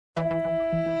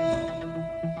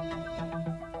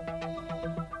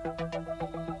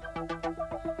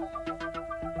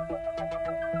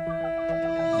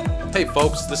Hey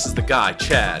folks, this is the guy,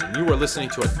 Chad, and you are listening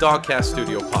to a Dogcast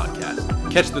Studio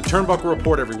podcast. Catch the Turnbuckle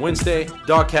Report every Wednesday,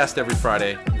 Dogcast every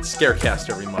Friday, and Scarecast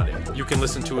every Monday. You can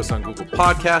listen to us on Google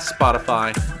Podcasts,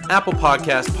 Spotify, Apple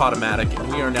Podcasts, Podomatic, and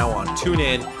we are now on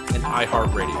TuneIn and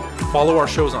iHeartRadio. Follow our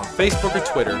shows on Facebook or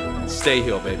Twitter. Stay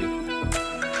heel, baby.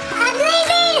 I'm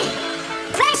leaving!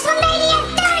 WrestleMania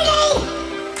 30!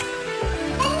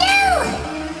 The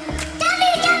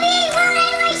new WWE World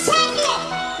Heavyweight Champion!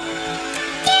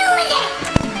 Deal with it!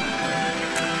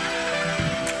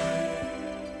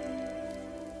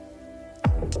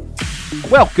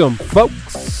 Welcome,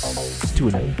 folks, to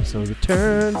an episode of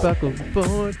Turnbuckle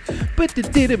Report.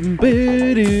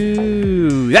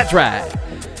 That's right.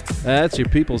 That's your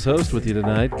people's host with you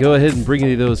tonight. Go ahead and bring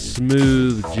you those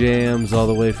smooth jams all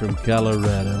the way from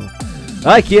Colorado.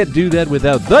 I can't do that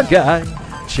without the guy,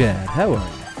 Chad. How are you?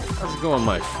 How's it going,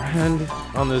 my friend?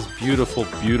 On this beautiful,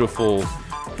 beautiful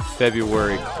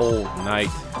February cold night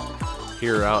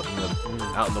here out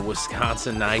in the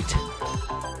Wisconsin night.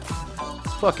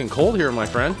 It's fucking cold here, my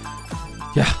friend.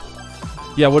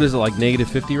 Yeah, what is it, like negative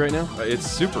 50 right now? It's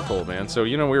super cold, man. So,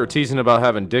 we were teasing about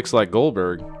having dicks like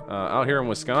Goldberg. Out here in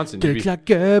Wisconsin, Dick like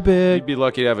Goldberg. you'd be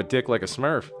lucky to have a dick like a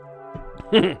Smurf.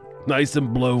 Nice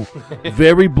and blue.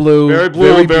 Very blue. Very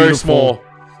blue and very beautiful.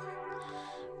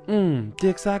 small.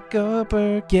 Dicks like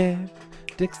Goldberg, yeah.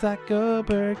 Dicks like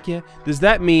Goldberg, yeah. Does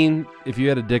that mean if you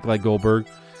had a dick like Goldberg,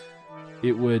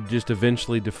 it would just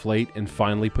eventually deflate and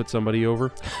finally put somebody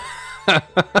over?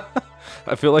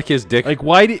 I feel like his dick Like,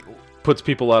 why did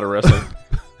people out of wrestling.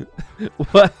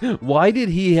 why did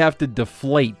he have to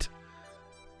deflate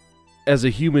as a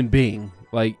human being?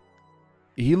 Like,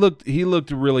 he looked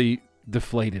really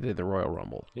deflated at the Royal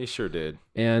Rumble, He sure did.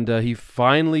 and he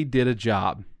finally did a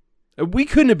job. We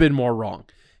couldn't have been more wrong.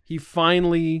 He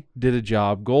finally did a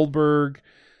job. Goldberg,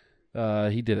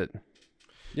 he did it.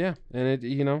 Yeah, and it,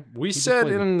 We he said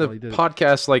deflated in the while he did it.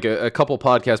 podcast, like a couple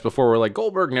podcasts before, we're like,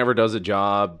 Goldberg never does a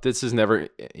job. This is never.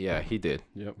 Yeah, he did.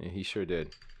 Yep. Yeah, he sure did.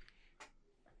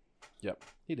 Yep,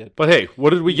 he did. But hey,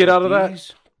 what did we get out of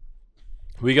that?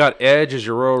 We got Edge as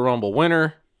your Royal Rumble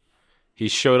winner. He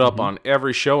showed up on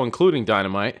every show, including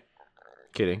Dynamite.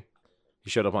 Kidding. He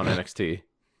showed up on NXT.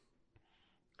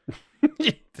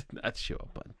 Did not show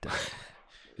up on time.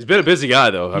 He's been a busy guy,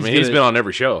 though. He's gonna- been on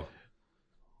every show.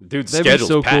 The dude's That'd be schedule's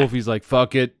so packed. cool if he's like,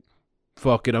 fuck it,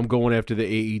 I'm going after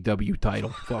the AEW title.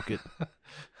 Fuck it.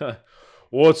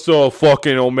 What's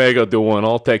fucking Omega doing?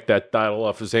 I'll take that title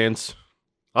off his hands.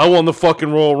 I won the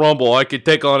fucking Royal Rumble. I could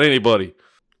take on anybody.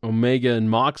 Omega and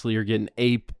Moxley are getting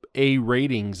A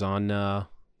ratings on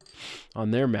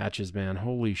their matches, man.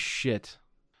 Holy shit.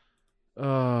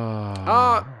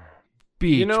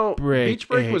 Beach Break. Beach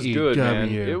Break was good, man.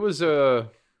 AEW.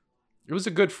 It was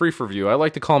a good free for view. I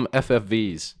like to call them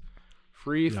FFVs.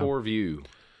 Free for view.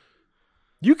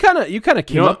 You kind of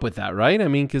came know up with that, right? I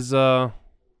mean, because I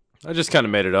just kind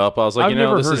of made it up. I was like, I've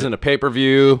never this heard isn't a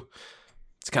pay-per-view.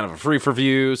 It's kind of a free for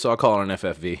view, so I'll call it an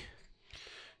FFV.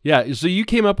 yeah. So you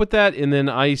came up with that, and then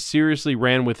I seriously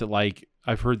ran with it. Like,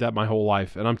 I've heard that my whole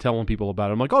life, and I'm telling people about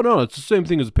it. I'm like, oh no, it's the same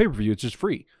thing as a pay-per-view. It's just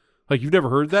free. Like, you've never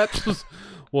heard that?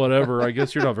 Whatever. I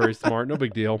guess you're not very smart. No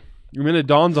big deal. And then it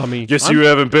dawns on me. Guess you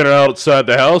haven't been outside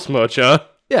the house much, huh?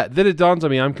 Yeah, then it dawns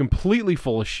on me I'm completely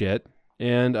full of shit,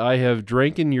 and I have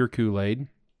drank in your Kool-Aid,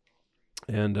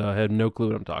 and had no clue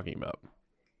what I'm talking about.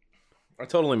 I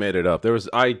totally made it up. There's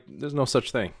no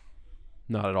such thing.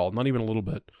 Not at all. Not even a little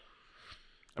bit.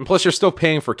 And plus, you're still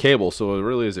paying for cable,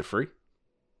 so is it free?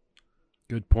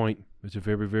 Good point. It's a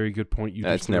very, very good point. It's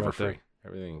just threw never out there. free.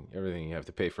 Everything you have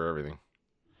to pay for everything.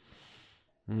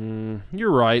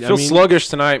 You're right. Feel sluggish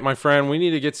tonight, my friend. We need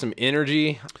to get some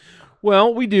energy.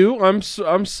 Well, we do. I'm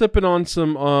sipping on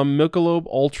some Michelob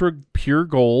Ultra Pure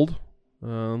Gold.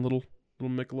 Little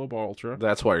Michelob Ultra.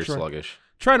 That's why you're Sure. sluggish.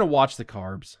 Trying to watch the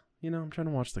carbs. I'm trying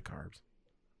to watch the carbs.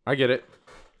 I get it.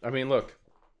 I mean, look.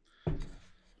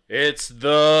 It's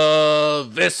the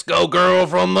Visco girl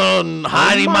from the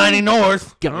mighty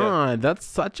north. God, that's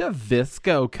such a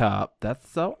Visco cup. That's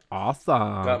so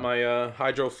awesome. Got my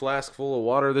hydro flask full of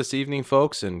water this evening,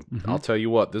 folks, and I'll tell you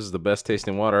what, this is the best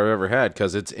tasting water I've ever had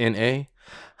because it's in a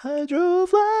hydro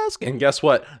flask. And guess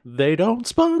what? They don't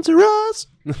sponsor us.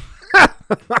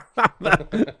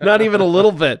 Not even a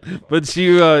little bit, but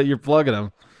you're plugging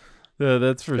them.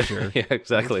 That's for sure. Yeah,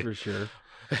 exactly. That's for sure.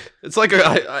 It's like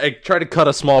I try to cut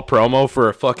a small promo for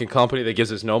a fucking company that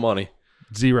gives us no money.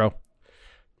 Zero.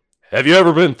 Have you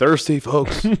ever been thirsty,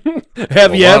 folks?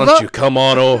 Have you Why ever? don't you come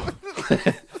on over?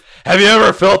 Have you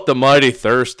ever felt the mighty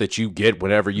thirst that you get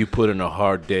whenever you put in a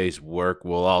hard day's work?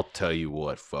 Well, I'll tell you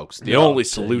what, folks. The only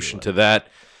solution to that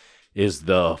is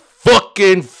the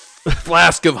fucking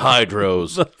flask of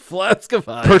hydros. The flask of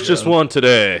hydro. Purchase one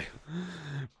today.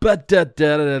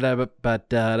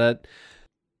 Ba-da-da-da-da-ba-da-da.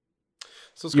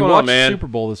 So what's You going watched on, man? the Super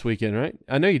Bowl this weekend, right?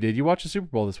 I know you did. You watched the Super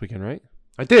Bowl this weekend, right?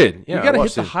 I did. Yeah, you got to I hit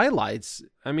watched the it. highlights.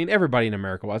 I mean, everybody in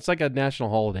America watched. It's like a national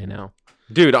holiday now.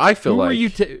 Dude, I feel Who like were you?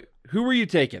 Who were you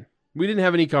taking? We didn't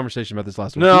have any conversation about this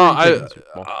last week. No, Who were you taking in the Super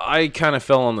Bowl? I kind of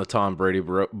fell on the Tom Brady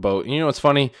boat. You know what's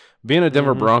funny? Being a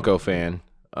Denver Bronco fan,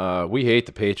 we hate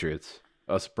the Patriots.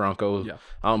 Us Broncos,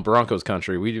 out in Broncos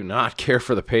country, we do not care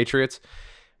for the Patriots.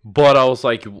 But I was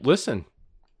like, listen,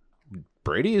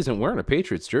 Brady isn't wearing a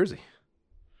Patriots jersey.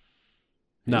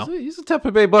 No, he's a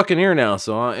Tampa Bay Buccaneer now,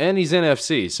 and he's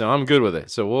NFC, so I'm good with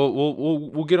it. So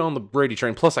we'll get on the Brady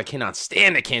train. Plus, I cannot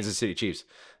stand the Kansas City Chiefs.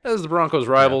 As the Broncos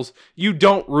rivals, you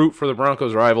don't root for the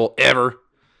Broncos rival ever.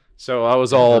 So I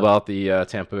was all about the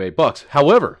Tampa Bay Bucks.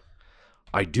 However,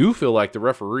 I do feel like the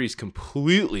referees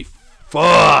completely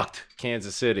fucked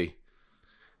Kansas City.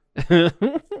 You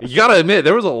gotta admit,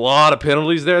 there was a lot of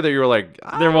penalties there that you were like,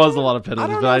 there was a lot of I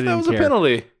penalties, don't but know I if that didn't was care. a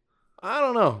penalty. I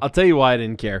don't know. I'll tell you why I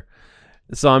didn't care.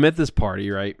 So I'm at this party,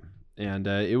 right? And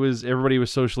everybody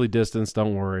was socially distanced.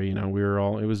 Don't worry,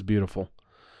 it was beautiful.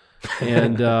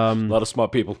 And A lot of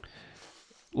smart people.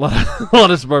 a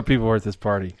lot of smart people were at this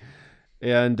party.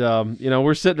 And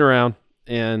we're sitting around,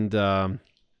 and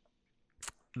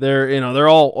they're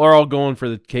all going for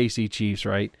the KC Chiefs,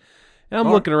 right? And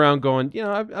I'm looking around going,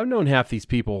 I've known half these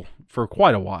people for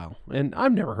quite a while, and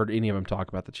I've never heard any of them talk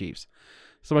about the Chiefs.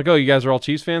 So I'm like, oh, you guys are all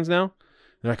Chiefs fans now?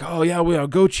 They're like, oh, yeah, we are.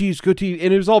 Go Chiefs, go Chiefs.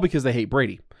 And it was all because they hate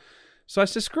Brady. So I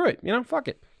said, screw it. Fuck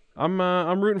it. I'm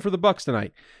rooting for the Bucks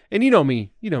tonight. And you know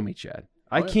me, Chad.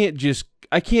 I can't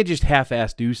just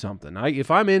half-ass do something. If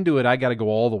I'm into it, I got to go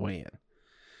all the way in.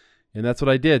 And that's what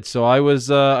I did. So I was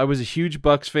a huge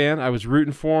Bucks fan. I was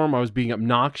rooting for them. I was being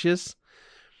obnoxious.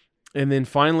 And then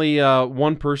finally,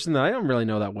 one person that I don't really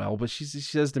know that well, but she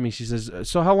says to me, she says,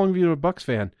 so how long have you been a Bucks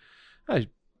fan? I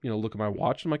look at my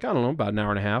watch. I'm like, I don't know, about an hour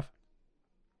and a half.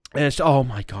 And it's, oh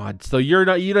my God. So you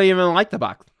don't even like the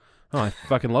Bucks. Oh, I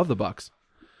fucking love the Bucks.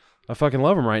 I fucking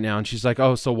love them right now. And she's like,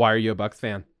 oh, so why are you a Bucks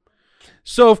fan?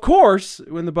 So of course,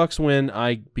 when the Bucks win,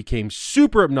 I became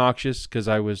super obnoxious because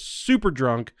I was super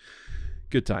drunk.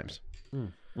 Good times.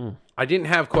 I didn't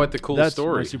have quite the cool That's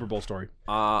story. my Super Bowl story.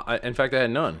 In fact, I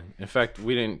had none. In fact,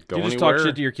 we didn't go Did you just anywhere. talk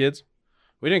shit to your kids?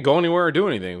 We didn't go anywhere or do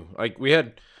anything. Like we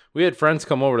had friends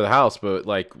come over to the house, but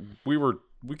like we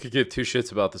could give two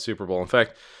shits about the Super Bowl. In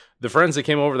fact, the friends that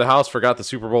came over to the house forgot the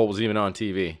Super Bowl was even on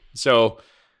TV. So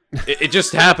it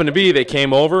just happened to be they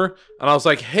came over, and I was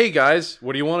like, "Hey guys,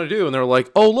 what do you want to do?" And they're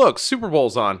like, "Oh look, Super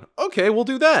Bowl's on. Okay, we'll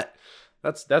do that."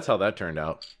 That's how that turned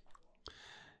out.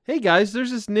 Hey guys,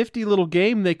 there's this nifty little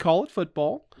game. They call it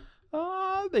football.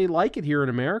 They like it here in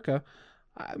America.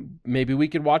 Maybe we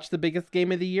could watch the biggest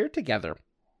game of the year together.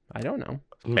 I don't know.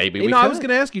 Maybe we I could. was going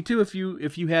to ask you too if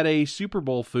you had a Super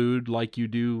Bowl food like you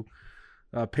do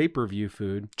pay-per-view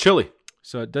food. Chili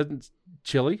So it doesn't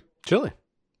chili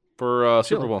for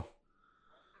Super Chili. Bowl.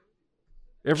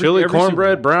 Every Chili, Super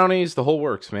cornbread, Bowl. brownies, the whole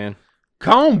works, man.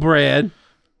 Cornbread.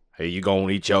 Hey, you gonna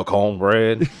eat your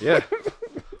cornbread? Yeah.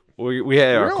 We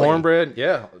had our Really? cornbread.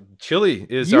 Yeah. Chili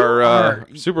is You our are-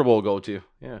 Super Bowl go-to.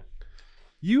 Yeah.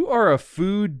 You are a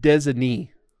food designee.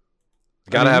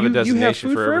 Gotta have a you have designation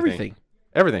food for everything.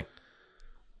 Everything.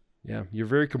 Yeah, you're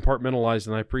very compartmentalized,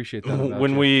 and I appreciate that. about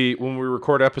When you. we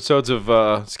record episodes of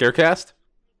Scarecast,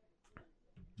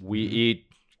 we eat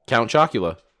Count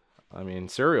Chocula. I mean,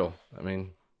 cereal.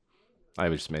 I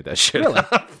just made that shit Really?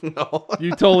 up. No.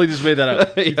 You totally just made that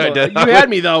up. Yeah, I did. You had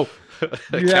me though. You Count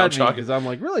had me Chocula. because I'm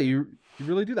like, really, you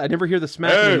really do that? I never hear the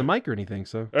smacking Hey. in the mic or anything.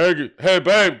 So Hey,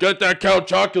 babe, get that Count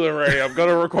Chocula ready. I'm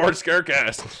gonna record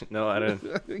Scarecast. No, I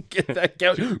didn't. get that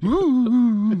count.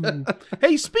 Ooh.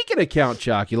 Hey, speaking of Count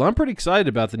Chocula, I'm pretty excited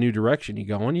about the new direction you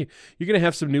go in. You're gonna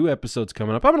have some new episodes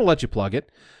coming up. I'm gonna let you plug it,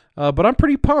 but I'm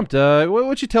pretty pumped. Why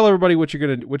don't you tell everybody what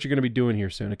you're gonna be doing here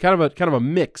soon? Kind of a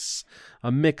mix,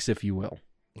 if you will.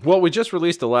 Well, we just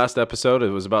released the last episode. It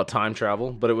was about time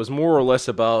travel, but it was more or less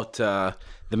about the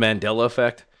Mandela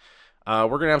effect. We're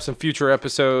going to have some future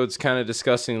episodes kind of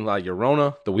discussing La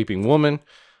Llorona, the Weeping Woman.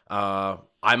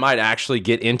 I might actually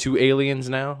get into aliens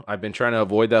now. I've been trying to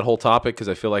avoid that whole topic because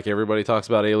I feel like everybody talks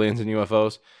about aliens and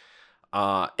UFOs.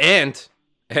 And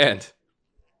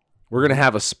we're going to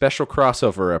have a special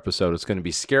crossover episode. It's going to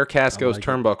be Scarecast Goes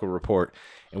Turnbuckle Report.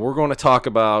 And we're going to talk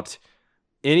about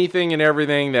anything and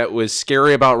everything that was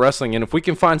scary about wrestling. And if we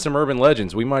can find some urban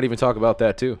legends, we might even talk about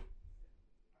that too.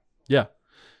 Yeah.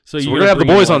 So we're you're gonna have the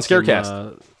bring boys in, on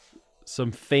Scarecast.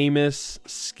 Some famous,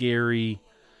 scary,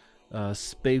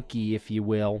 spooky, if you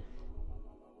will,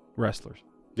 wrestlers.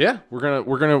 Yeah, we're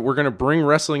gonna bring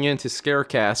wrestling into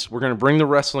Scarecast. We're gonna bring the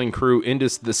wrestling crew into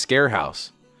the Scare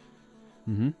House.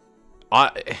 Mm-hmm.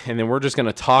 And then we're just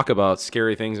gonna talk about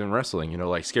scary things in wrestling. You know,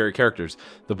 like scary characters,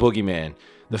 the Boogeyman,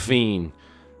 the Fiend,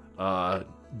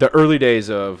 the early days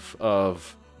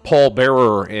of Paul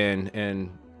Bearer and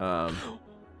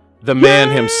the man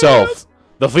himself,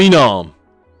 the Phenom.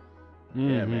 Mm-hmm.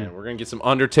 Yeah, man, we're gonna get some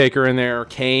Undertaker in there,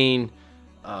 Kane,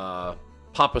 Papa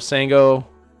Sango,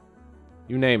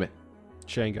 you name it.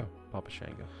 Shango, Papa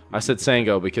Shango. I said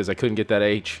Sango because I couldn't get that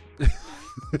H.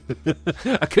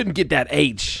 I couldn't get that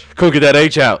H. Couldn't get that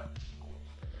H out.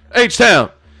 H-Town.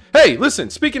 Hey, listen,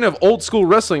 speaking of old school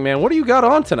wrestling, man, what do you got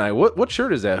on tonight? What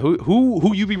shirt is that?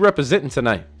 Who you be representing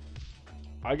tonight?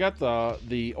 I got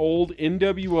the old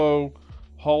NWO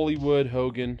Hollywood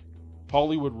Hogan,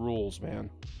 Hollywood Rules, man.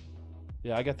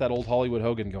 Yeah, I got that old Hollywood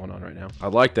Hogan going on right now. I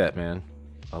like that, man.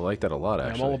 I like that a lot,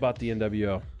 actually. I'm all about the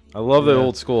NWO. I love the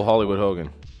old school Hollywood Hogan.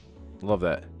 Love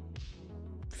that.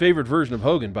 Favorite version of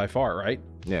Hogan by far, right?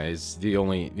 Yeah, he's the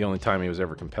only time he was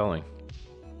ever compelling.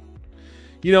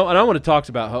 You know, and I want to talk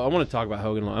about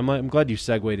Hogan. I'm glad you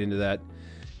segued into that,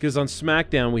 because on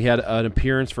SmackDown we had an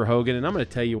appearance for Hogan, and I'm going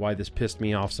to tell you why this pissed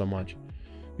me off so much.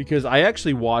 Because I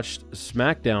actually watched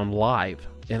SmackDown live,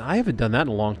 and I haven't done that in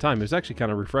a long time. It was actually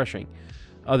kind of refreshing,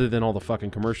 other than all the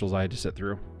fucking commercials I had to sit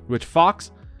through. Which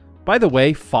Fox, by the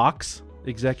way, Fox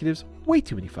executives, way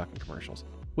too many fucking commercials.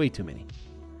 Way too many.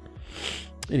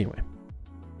 Anyway,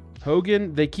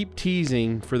 Hogan, they keep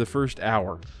teasing for the first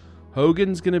hour.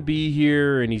 Hogan's going to be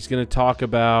here, and he's going to talk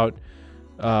about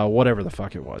whatever the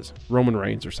fuck it was. Roman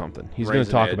Reigns or something. He's going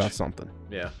to talk about something.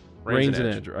 Yeah. Reigns and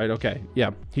Edge, right? Okay.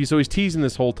 Yeah. He's teasing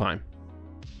this whole time.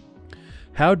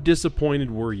 How disappointed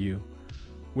were you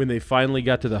when they finally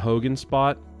got to the Hogan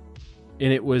spot,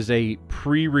 and it was a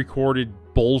pre-recorded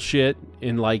bullshit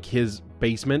in, like, his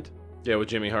basement? Yeah, with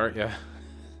Jimmy Hart, yeah.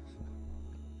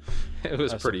 It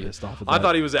was pretty. So pissed off with I that.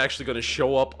 thought he was actually going to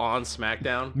show up on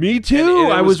SmackDown. Me too.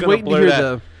 And I was waiting to hear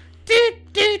the.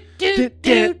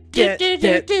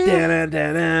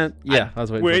 Yeah, I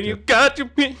was waiting. When for it you too. got your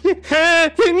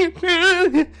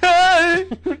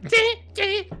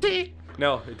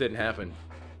No, it didn't happen.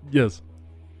 Yes,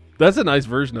 that's a nice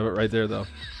version of it right there, though.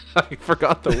 I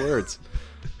forgot the words.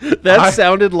 That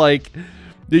sounded like.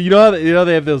 You know how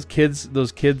they have those kids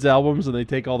albums, and they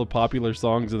take all the popular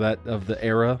songs of the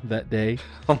era that day.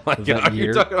 Oh my of that god, year.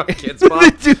 you're talking about Kids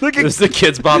Bop? This is the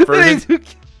Kids Bop version.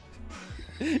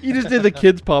 You just did the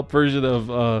Kids Pop version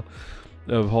of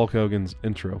Hulk Hogan's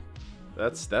intro.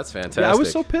 That's fantastic. Yeah, I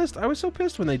was so pissed. I was so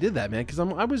pissed when they did that, man, because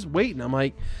I was waiting. I'm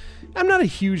like, I'm not a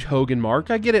huge Hogan mark.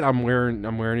 I get it. I'm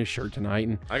wearing his shirt tonight,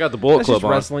 and I got the Bullet that's Club just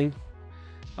on. wrestling.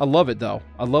 I love it though.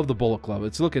 I love the Bullet Club.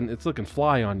 It's looking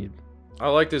fly on you. I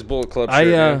like this Bullet Club shirt,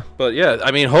 man. But yeah, I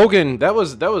mean Hogan, that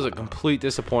was a complete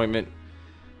disappointment.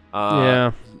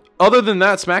 Yeah. Other than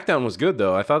that, SmackDown was good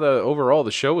though. I thought that overall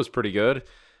the show was pretty good.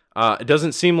 It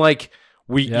doesn't seem like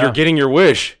you're getting your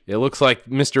wish. It looks like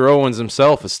Mr. Owens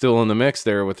himself is still in the mix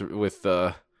there with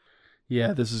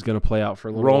Yeah, this is going to play out for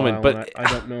a little Roman, while. but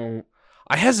I don't know.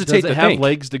 I hesitate Does it to have think.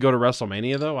 legs to go to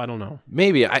WrestleMania though? I don't know.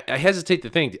 Maybe. I hesitate to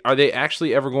think. Are they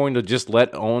actually ever going to just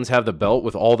let Owens have the belt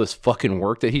with all this fucking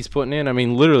work that he's putting in? I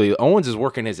mean, literally, Owens is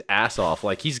working his ass off.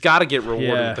 Like, he's got to get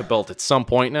rewarded with the belt at some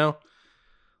point now.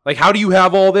 Like, how do you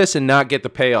have all this and not get the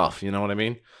payoff? You know what I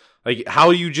mean? Like,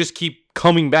 how do you just keep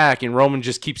coming back and Roman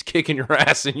just keeps kicking your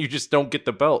ass and you just don't get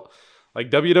the belt?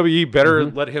 Like, WWE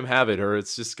better let him have it, or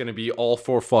it's just going to be all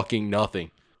for fucking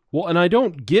nothing. Well, and I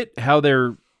don't get how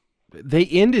they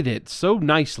ended it so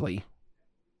nicely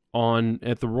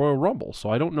at the Royal Rumble. So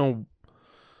I don't know,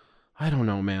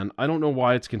 man. I don't know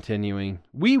why it's continuing.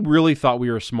 We really thought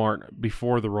we were smart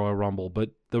before the Royal Rumble,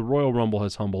 but the Royal Rumble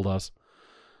has humbled us.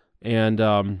 And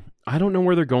I don't know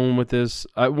where they're going with this.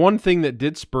 One thing that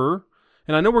did spur,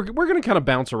 and I know we're going to kind of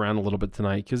bounce around a little bit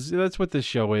tonight because that's what this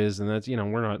show is, and that's,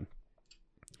 we're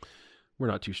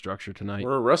not too structured tonight.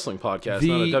 We're a wrestling podcast,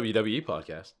 not a WWE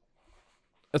podcast.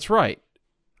 That's right.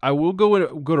 I will go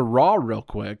to Raw real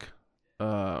quick.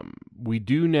 We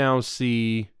do now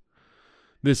see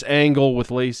this angle with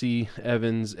Lacey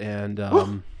Evans and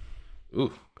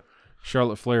Ooh.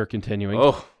 Charlotte Flair continuing.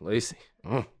 Oh, Lacey.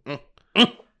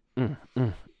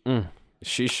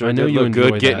 She sure I know did you look good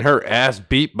enjoy getting that. her ass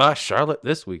beat by Charlotte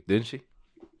this week, didn't she?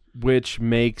 Which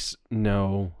makes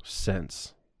no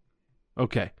sense.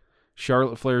 Okay.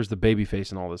 Charlotte Flair is the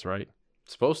babyface in all this, right?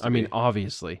 Supposed to I be. mean,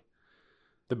 obviously.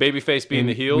 The babyface being And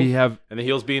the heel we have. and the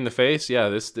heels being the face. Yeah,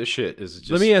 this shit is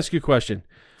just Let me ask you a question.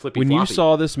 flippy When you floppy.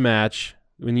 saw this match,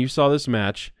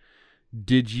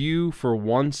 did you for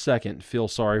 1 second feel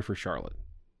sorry for Charlotte?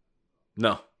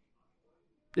 No.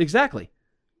 Exactly.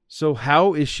 So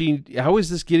how is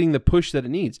this getting the push that it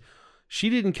needs? She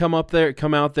didn't come out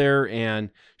there, and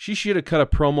she should have cut a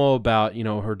promo about,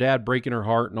 her dad breaking her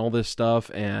heart and all this stuff,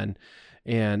 and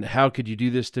how could you do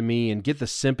this to me, and get the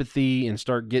sympathy and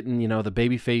start getting, the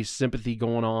babyface sympathy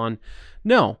going on.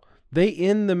 No, they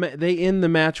end the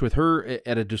match with her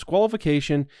at a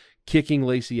disqualification, kicking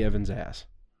Lacey Evans' ass.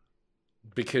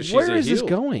 Because she's Where a is heel. this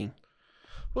going?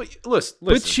 Well, listen.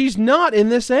 But she's not in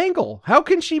this angle. How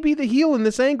can she be the heel in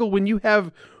this angle when you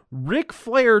have Ric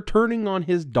Flair turning on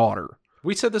his daughter?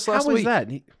 We said this last How week. is that?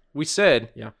 We said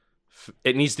Yeah.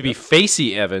 It needs to be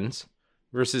facey Evans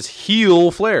versus heel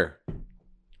Flair.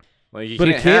 Like you But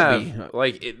it can't have,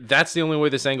 like that's the only way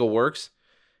this angle works.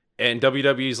 And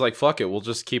WWE's like, fuck it, we'll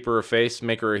just keep her a face,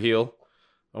 make her a heel,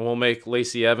 and we'll make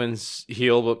Lacey Evans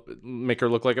heel, but make her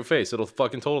look like a face. It'll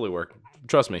fucking totally work.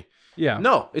 Trust me. Yeah.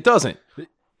 No, it doesn't.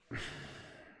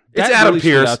 It's That Adam really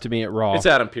stood Pearce. out to me at Raw. It's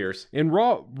Adam Pearce. And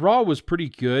Raw was pretty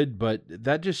good, but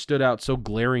that just stood out so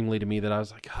glaringly to me that I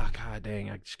was like, oh, god dang,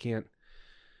 I just can't.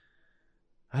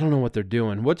 I don't know what they're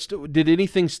doing. Did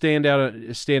anything stand out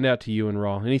to you in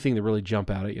Raw? Anything that really jump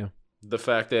out at you? The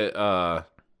fact that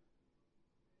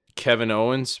Kevin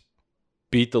Owens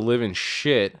beat the living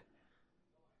shit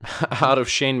out of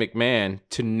Shane McMahon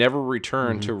to never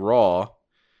return to Raw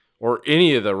or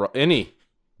any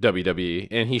WWE,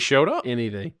 and he showed up.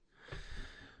 Anything.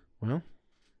 Well,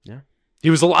 yeah.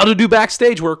 He was allowed to do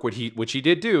backstage work, which he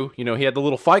did do. He had the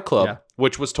little Fight Club, Yeah.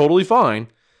 which was totally fine.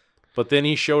 But then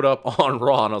he showed up on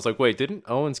Raw, and I was like, wait, didn't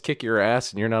Owens kick your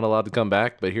ass and you're not allowed to come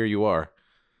back? But here you are.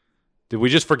 Did we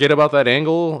just forget about that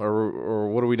angle, or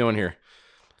what are we doing here?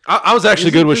 I was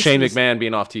actually good with Shane McMahon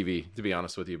being off TV, to be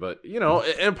honest with you. But,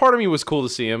 and part of me was cool to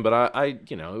see him, but I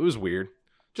it was weird.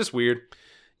 Just weird.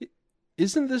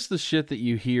 Isn't this the shit that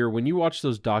you hear when you watch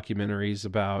those documentaries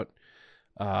about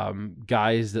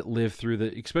guys that live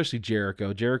through especially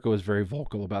Jericho? Jericho is very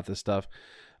vocal about this stuff,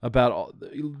 about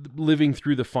living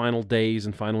through the final days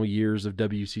and final years of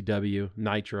WCW,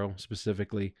 Nitro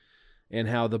specifically, and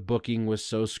how the booking was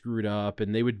so screwed up,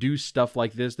 and they would do stuff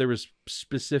like this. There was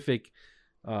specific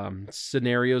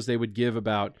scenarios they would give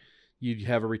about you'd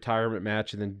have a retirement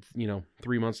match, and then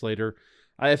 3 months later,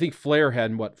 I think Flair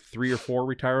had 3 or 4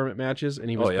 retirement matches, and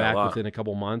he was back within a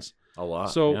couple months. A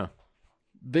lot. So yeah.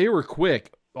 They were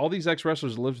quick. All these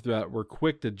ex-wrestlers that lived through that were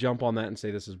quick to jump on that and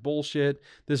say, this is bullshit.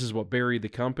 This is what buried the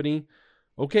company.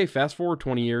 Okay, fast forward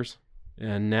 20 years,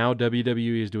 and now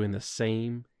WWE is doing the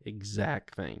same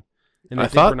exact thing. And I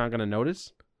think we're not going to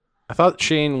notice? I thought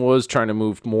Shane was trying to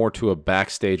move more to a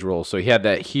backstage role, so he had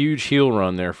that huge heel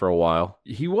run there for a while.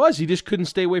 He was. He just couldn't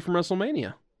stay away from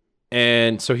WrestleMania.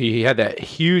 And so he had that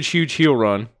huge heel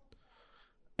run.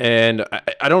 And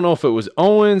I don't know if it was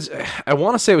Owens. I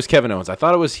want to say it was Kevin Owens. I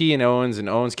thought it was he and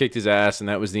Owens kicked his ass, and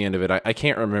that was the end of it. I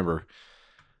can't remember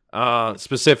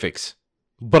specifics.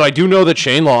 But I do know that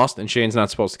Shane lost, and Shane's not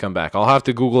supposed to come back. I'll have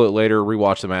to Google it later,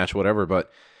 rewatch the match, whatever.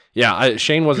 But, yeah,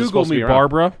 Shane wasn't supposed to be around.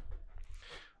 Barbara.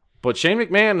 But Shane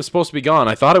McMahon was supposed to be gone.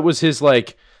 I thought it was his,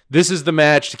 this is the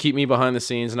match to keep me behind the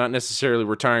scenes, not necessarily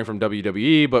retiring from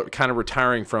WWE, but kind of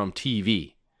retiring from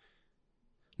TV.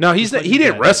 Now, he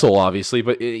didn't wrestle, obviously,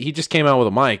 but he just came out with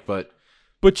a mic.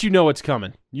 But you know it's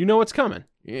coming. You know it's coming.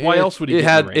 Why else would he it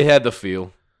get in the ring? It had the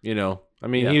feel, I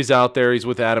mean, Yeah. he was out there. He's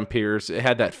with Adam Pearce. It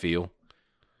had that feel.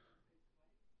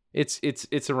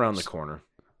 It's around the corner.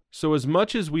 So as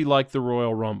much as we like the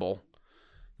Royal Rumble,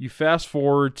 you fast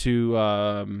forward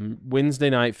to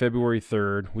Wednesday night, February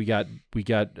 3rd. We got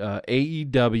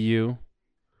AEW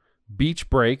Beach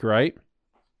Break, right?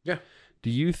 Yeah. Do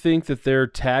you think that their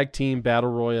tag team battle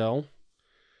royale,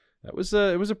 it was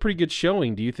a pretty good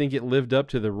showing? Do you think it lived up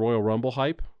to the Royal Rumble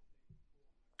hype?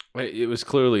 It was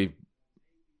clearly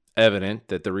evident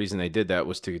that the reason they did that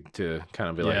was to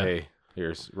kind of be like, hey,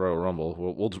 here's Royal Rumble.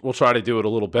 We'll try to do it a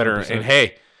little better. 100%. And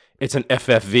hey, it's an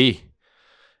FFV.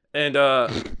 And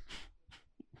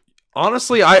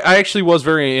honestly, I actually was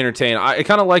very entertained. I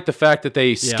kind of like the fact that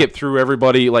they skipped through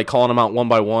everybody, like calling them out one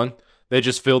by one. They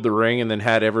just filled the ring and then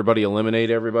had everybody eliminate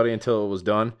everybody until it was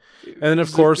done. And then,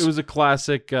 of course, it was a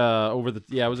classic. It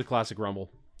was a classic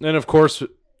Rumble. And of course,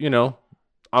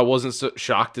 I wasn't so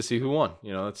shocked to see who won.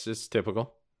 That's just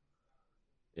typical.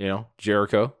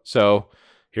 Jericho. So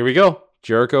here we go.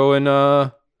 Jericho and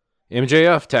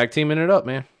MJF tag teaming it up,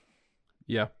 man.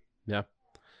 Yeah.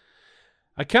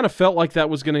 I kind of felt like that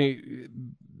was gonna be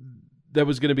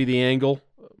the angle.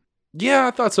 Yeah,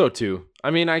 I thought so too.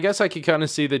 I mean, I guess I could kind of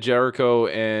see the Jericho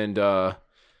and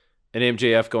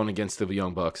MJF going against the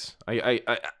Young Bucks. I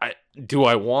do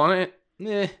I want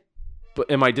it? But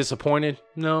am I disappointed?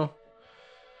 No.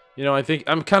 I think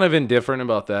I'm kind of indifferent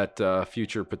about that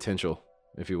future potential,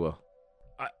 if you will.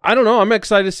 I don't know. I'm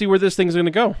excited to see where this thing's going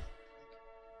to go.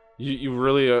 You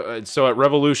really so at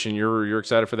Revolution, you're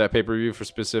excited for that pay-per-view for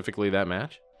specifically that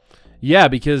match? Yeah,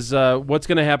 because what's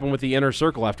going to happen with the Inner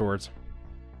Circle afterwards?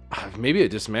 Maybe a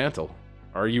dismantle.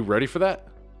 Are you ready for that?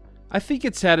 I think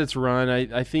it's had its run.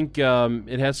 I think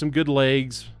it has some good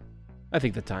legs. I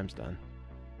think the time's done.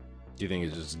 Do you think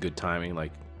it's just good timing?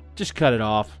 Like, just cut it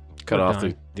off. Cut off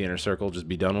the Inner Circle, just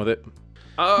be done with it?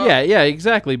 Yeah,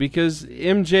 exactly. Because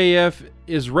MJF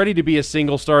is ready to be a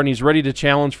single star and he's ready to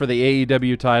challenge for the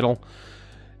AEW title.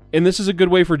 And this is a good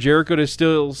way for Jericho to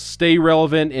still stay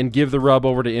relevant and give the rub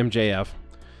over to MJF.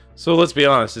 So let's be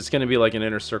honest, it's going to be like an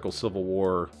Inner Circle Civil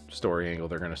War story angle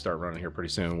they're going to start running here pretty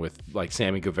soon with like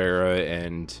Sammy Guevara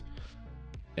and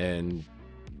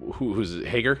who's it?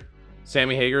 Hager?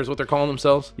 Sammy Hager is what they're calling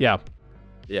themselves? Yeah.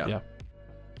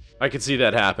 I could see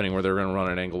that happening where they're going to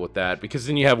run an angle with that because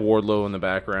then you have Wardlow in the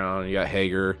background, you got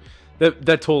Hager.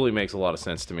 That totally makes a lot of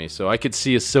sense to me. So I could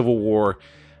see a Civil War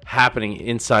happening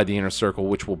inside the Inner Circle,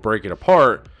 which will break it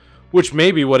apart, which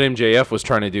may be what MJF was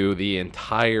trying to do the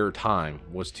entire time,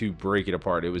 was to break it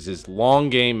apart. It was his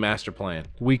long game master plan.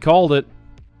 We called it.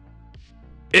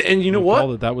 And you know what?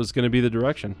 Called it. That was going to be the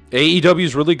direction. AEW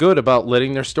is really good about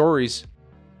letting their stories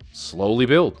slowly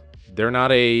build. They're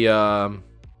not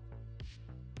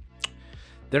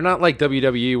like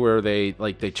WWE where they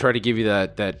try to give you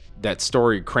that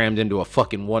story crammed into a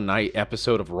fucking one night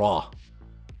episode of Raw.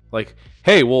 Like,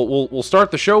 hey, we'll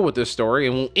start the show with this story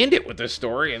and we'll end it with this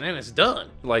story and then it's done.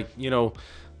 Like,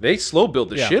 they slow build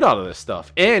the shit out of this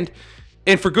stuff. And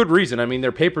for good reason. I mean,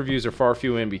 their pay-per-views are far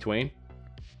few in between.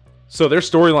 So their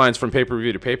storylines from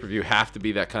pay-per-view to pay-per-view have to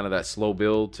be that kind of that slow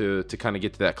build to kind of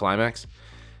get to that climax.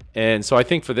 And so I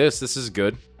think for this is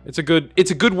good. It's a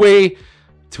good way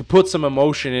to put some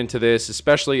emotion into this,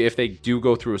 especially if they do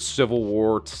go through a Civil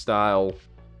War style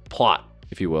plot,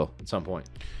 if you will, at some point.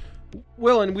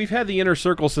 Well, and we've had the Inner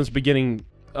Circle since the beginning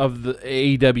of the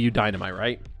AEW Dynamite,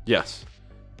 right? Yes.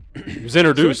 It was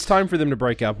introduced. So it's time for them to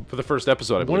break up. For the first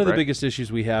episode, I believe, One of the biggest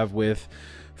issues we have with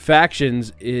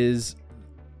factions is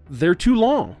they're too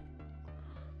long.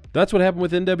 That's what happened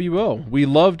with NWO. We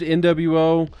loved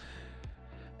NWO.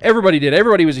 Everybody did.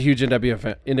 Everybody was a huge NWO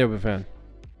fan.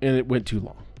 And it went too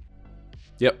long.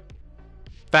 Yep.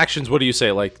 Factions, what do you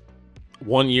say? Like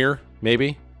 1 year,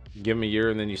 maybe? Give them a year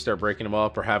and then you start breaking them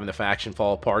up or having the faction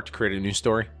fall apart to create a new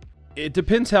story? It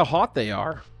depends how hot they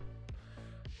are.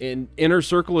 And Inner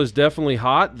Circle is definitely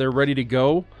hot. They're ready to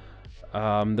go.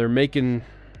 They're making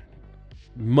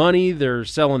money. They're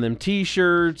selling them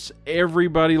t-shirts.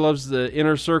 Everybody loves the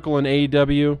Inner Circle in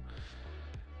AEW.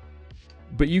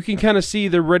 But you can kind of see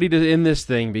they're ready to end this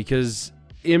thing because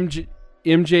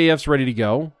MJF's ready to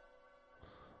go.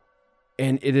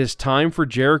 And it is time for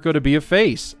Jericho to be a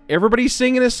face. Everybody's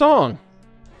singing his song.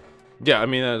 Yeah, I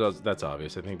mean, that's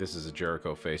obvious. I think this is a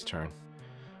Jericho face turn.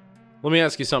 Let me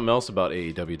ask you something else about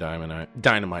AEW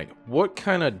Dynamite. What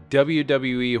kind of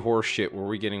WWE horse shit were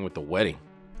we getting with the wedding?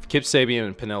 Kip Sabian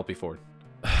and Penelope Ford.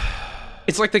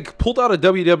 It's like they pulled out a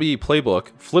WWE playbook,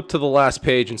 flipped to the last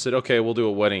page, and said, okay, we'll do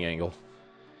a wedding angle.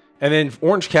 And then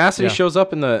Orange Cassidy shows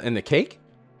up in the cake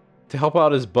to help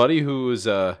out his buddy who was,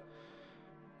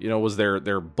 was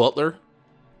their butler.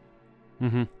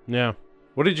 Mm-hmm. Yeah.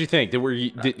 What did you think? A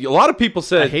lot of people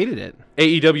said I hated it.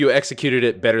 AEW executed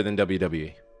it better than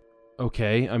WWE.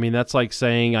 Okay. I mean, that's like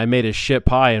saying I made a shit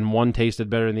pie and one tasted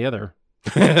better than the other.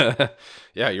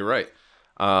 Yeah, you're right.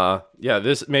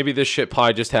 This shit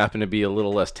pie just happened to be a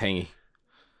little less tangy.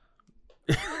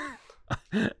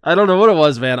 I don't know what it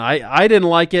was, man. I didn't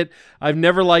like it. I've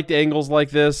never liked angles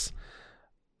like this.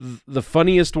 The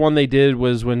funniest one they did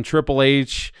was when Triple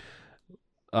H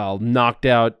knocked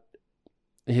out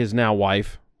his now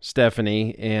wife,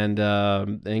 Stephanie, and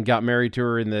got married to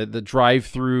her in the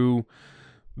drive-through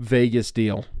Vegas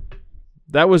deal.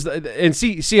 That was, and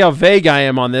see how vague I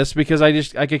am on this because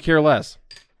I could care less.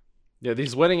 Yeah,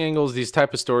 these wedding angles, these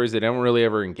type of stories, they don't really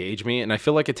ever engage me, and I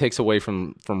feel like it takes away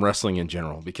from wrestling in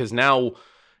general. Because now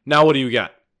what do you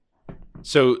got?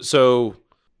 So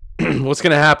what's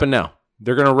gonna happen now?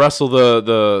 They're gonna wrestle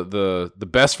the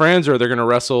best friends, or they're gonna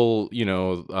wrestle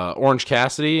Orange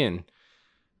Cassidy and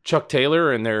Chuck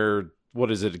Taylor, and what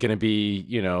is it gonna be?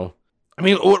 I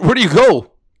mean, where do you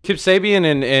go? Kip Sabian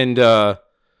and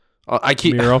I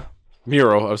keep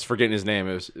Miro. I was forgetting his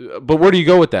name. But where do you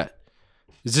go with that?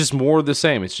 Is this more of the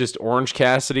same? It's just Orange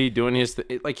Cassidy doing his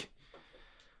I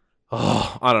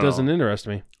don't know. Doesn't interest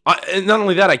me. And not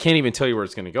only that, I can't even tell you where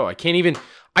it's going to go. I can't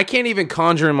even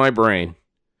conjure in my brain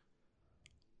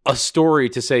a story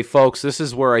to say, folks, this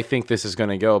is where I think this is going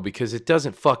to go, because it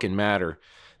doesn't fucking matter.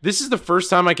 This is the first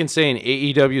time I can say in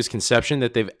AEW's conception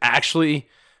that they've actually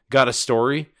got a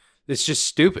story that's just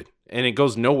stupid and it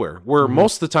goes nowhere. Where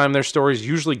most of the time their stories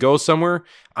usually go somewhere,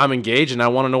 I'm engaged and I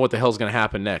want to know what the hell's going to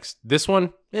happen next. This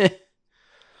one,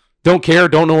 don't care,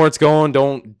 don't know where it's going,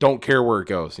 don't care where it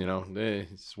goes.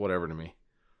 It's whatever to me.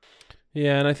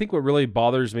 Yeah, and I think what really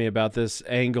bothers me about this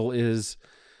angle is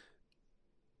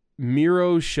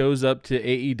Miro shows up to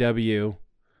AEW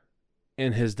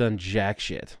and has done jack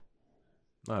shit.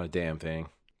 Not a damn thing.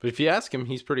 But if you ask him,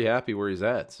 he's pretty happy where he's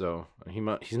at, so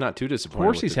he's not too disappointed. Of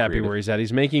course he's happy where he's at.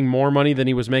 He's making more money than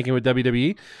he was making with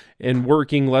WWE and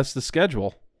working less the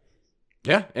schedule.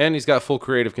 Yeah, and he's got full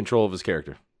creative control of his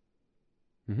character.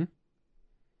 Mm-hmm.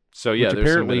 So, yeah, which there's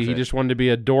apparently he just wanted to be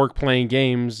a dork playing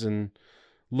games and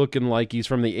looking like he's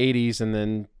from the 80s and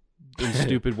then in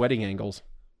stupid wedding angles.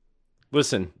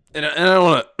 Listen, and I don't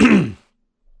want to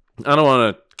I don't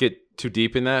want to get too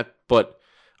deep in that, but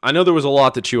I know there was a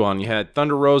lot to chew on. You had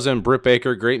Thunder Rosa and Britt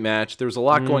Baker, great match. There was a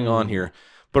lot going on here.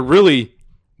 But really,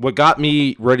 what got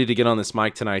me ready to get on this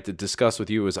mic tonight to discuss with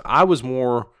you is I was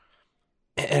more,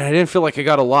 and I didn't feel like I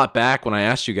got a lot back when I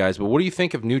asked you guys, but what do you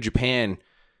think of New Japan,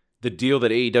 the deal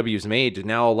that AEW has made to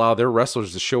now allow their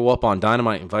wrestlers to show up on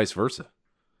Dynamite and vice versa?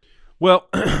 Well,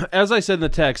 as I said in the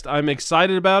text, I'm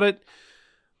excited about it.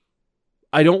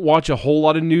 I don't watch a whole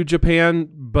lot of New Japan,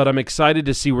 but I'm excited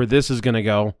to see where this is going to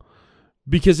go.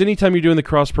 Because anytime you're doing the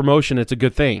cross promotion, it's a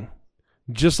good thing.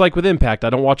 Just like with Impact, I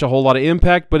don't watch a whole lot of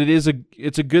Impact, but it's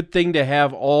a good thing to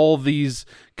have all these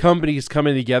companies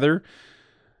coming together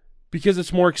because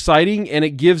it's more exciting and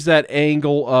it gives that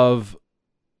angle of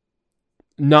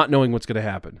not knowing what's going to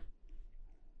happen.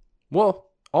 Well,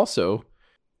 also,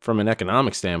 from an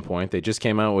economic standpoint, they just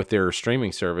came out with their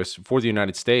streaming service for the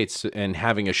United States and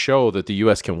having a show that the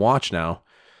U.S. can watch now.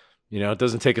 It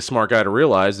doesn't take a smart guy to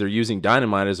realize they're using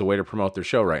Dynamite as a way to promote their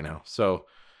show right now. So,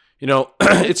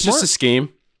 it's just a scheme.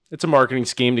 It's a marketing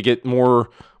scheme to get more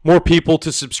people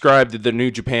to subscribe to the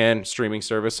New Japan streaming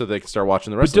service so they can start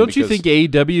watching the wrestling. But don't you think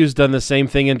AEW has done the same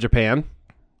thing in Japan?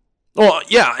 Oh,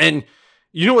 yeah. And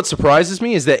you know what surprises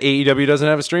me is that AEW doesn't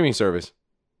have a streaming service.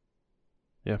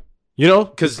 Yeah.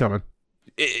 Because coming.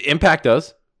 Impact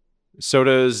does. So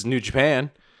does New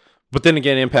Japan. But then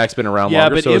again, Impact's been around longer. Yeah,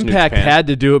 but so Impact had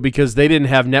to do it because they didn't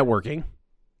have networking.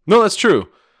 No, that's true.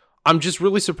 I'm just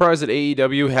really surprised that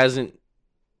AEW hasn't,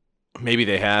 maybe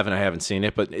they have and I haven't seen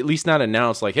it, but at least not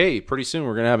announced like, hey, pretty soon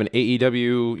we're going to have an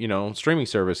AEW, streaming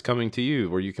service coming to you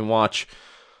where you can watch,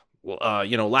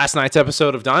 last night's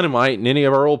episode of Dynamite and any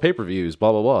of our old pay-per-views,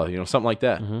 blah, blah, blah, something like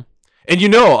that. Mm-hmm.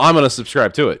 And I'm going to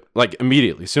subscribe to it, like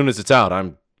immediately. As soon as it's out,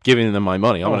 I'm giving them my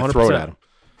money. I'm going to throw it at them.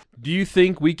 Do you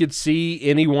think we could see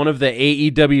any one of the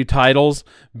AEW titles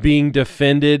being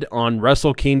defended on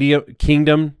Wrestle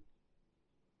Kingdom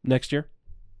next year?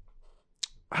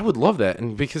 I would love that.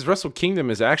 And because Wrestle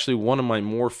Kingdom is actually one of my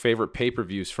more favorite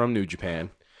pay-per-views from New Japan.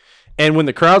 And when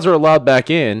the crowds are allowed back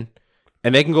in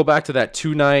and they can go back to that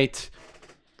 2-night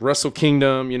Wrestle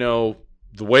Kingdom,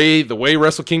 the way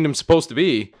Wrestle Kingdom's supposed to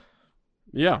be.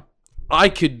 Yeah. I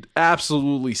could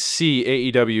absolutely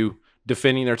see AEW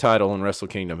defending their title in Wrestle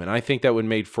Kingdom, and I think that would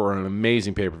make for an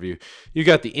amazing pay-per-view. You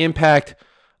got the Impact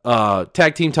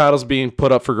tag team titles being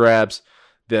put up for grabs,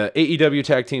 the AEW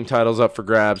tag team titles up for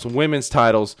grabs, women's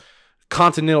titles,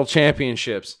 continental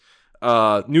championships,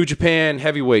 New Japan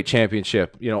heavyweight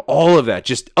championship, all of that.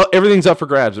 Just everything's up for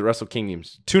grabs at Wrestle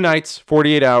Kingdoms. 2 nights,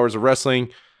 48 hours of wrestling,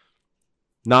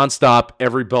 nonstop,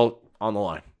 every belt on the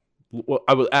line.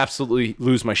 I would absolutely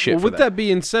lose my shit for with that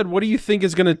being said, what do you think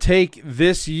is going to take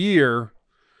this year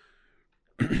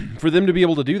for them to be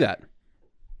able to do that?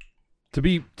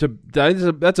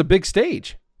 That's a big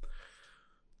stage.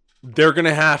 They're going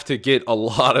to have to get a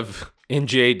lot of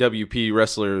NJWP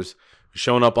wrestlers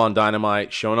showing up on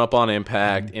Dynamite, showing up on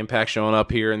Impact, Impact showing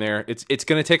up here and there. It's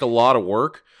going to take a lot of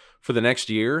work for the next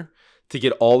year to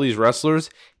get all these wrestlers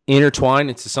intertwined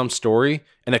into some story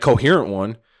and a coherent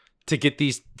one to get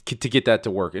that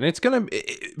to work. And it's going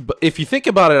to, if you think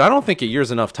about it, I don't think a year's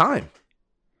enough time.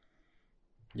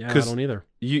 Yeah, I don't either.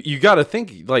 You got to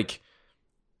think, like,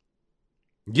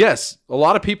 yes, a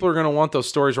lot of people are going to want those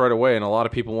stories right away, and a lot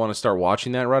of people want to start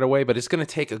watching that right away, but it's going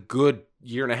to take a good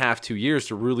 1.5 2 years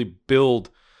to really build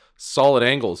solid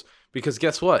angles. Because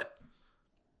guess what?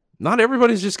 Not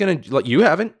everybody's just going to, like, you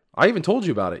haven't. I even told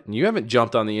you about it, and you haven't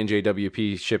jumped on the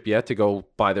NJWP ship yet to go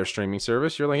buy their streaming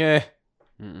service. You're like, I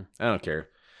don't care.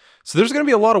 So there's going to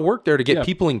be a lot of work there to get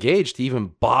people engaged to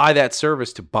even buy that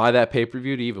service, to buy that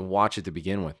pay-per-view, to even watch it to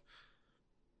begin with.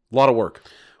 A lot of work.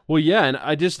 Well, yeah, and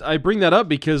I bring that up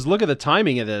because look at the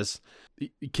timing of this.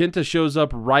 Kenta shows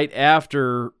up right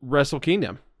after Wrestle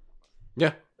Kingdom.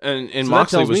 Yeah, and So that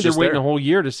Moxley tells was me they're just waiting there. a whole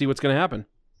year to see what's going to happen.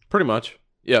 Pretty much.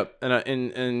 Yeah,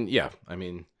 and yeah, I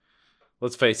mean,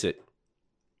 let's face it,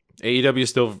 AEW is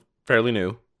still fairly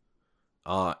new.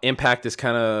 Impact has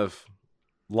kind of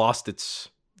lost its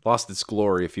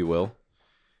glory, if you will,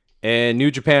 and New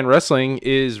Japan Wrestling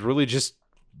is really just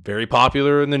very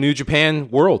popular in the New Japan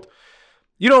world.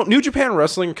 You know, New Japan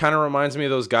Wrestling kind of reminds me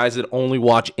of those guys that only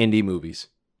watch indie movies.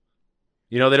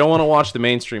 You know, they don't want to watch the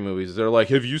mainstream movies. They're like,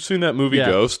 "Have you seen that movie Yeah.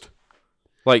 Ghost?"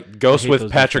 Like Ghost hate with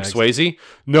those Patrick douchebags. Swayze?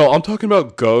 No, I'm talking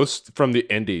about Ghost from the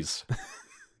Indies.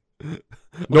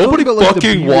 Nobody Talking about, like, the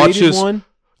fucking B-rated watches. one?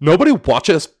 Nobody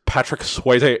watches Patrick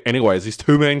Swayze anyways. He's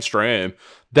too mainstream.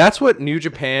 That's what New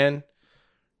Japan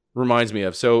reminds me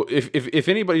of. So if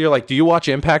anybody, you're like, do you watch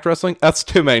Impact Wrestling? That's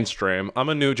too mainstream. I'm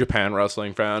a New Japan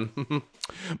Wrestling fan.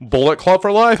 Bullet Club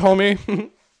for life, homie.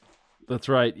 That's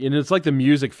right. And it's like the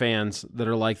music fans that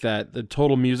are like that, the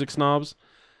total music snobs.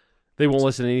 They won't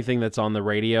listen to anything that's on the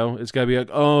radio. It's got to be like,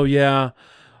 oh, yeah,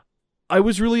 I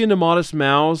was really into Modest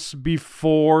Mouse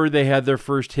before they had their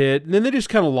first hit. And then they just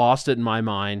kind of lost it in my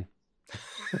mind.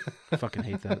 I fucking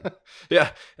hate that.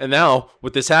 Yeah, and now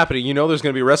with this happening, you know there's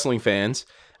going to be wrestling fans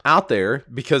out there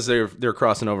because they're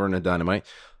crossing over into Dynamite.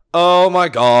 Oh my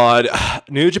God,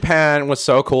 New Japan was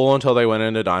so cool until they went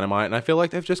into Dynamite, and I feel like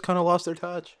they've just kind of lost their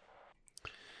touch.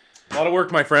 A lot of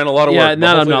work, my friend. A lot of Yeah, work. but that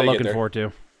I'm hopefully not they get looking there. forward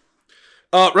to.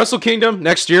 Wrestle Kingdom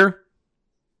next year.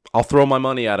 I'll throw my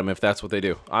money at them if that's what they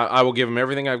do. I will give them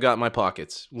everything I've got in my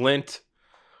pockets: lint,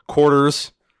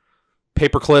 quarters,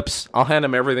 paper clips. I'll hand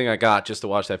them everything I got just to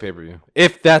watch that pay-per-view.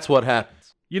 If that's what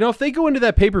happens. You know, if they go into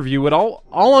that pay-per-view,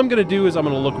 all I'm going to do is I'm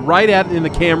going to look right at it in the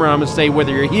camera. And I'm going to say,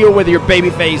 whether you're heel, whether you're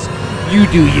babyface, you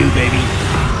do you, baby.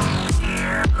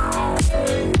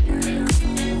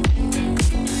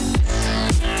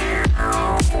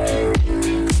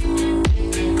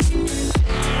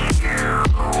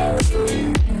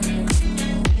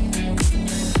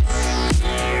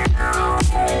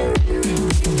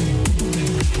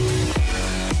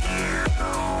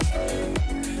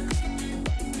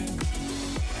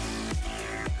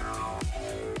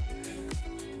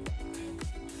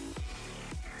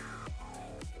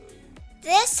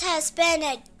 This has been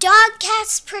a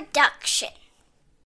Dogcast production.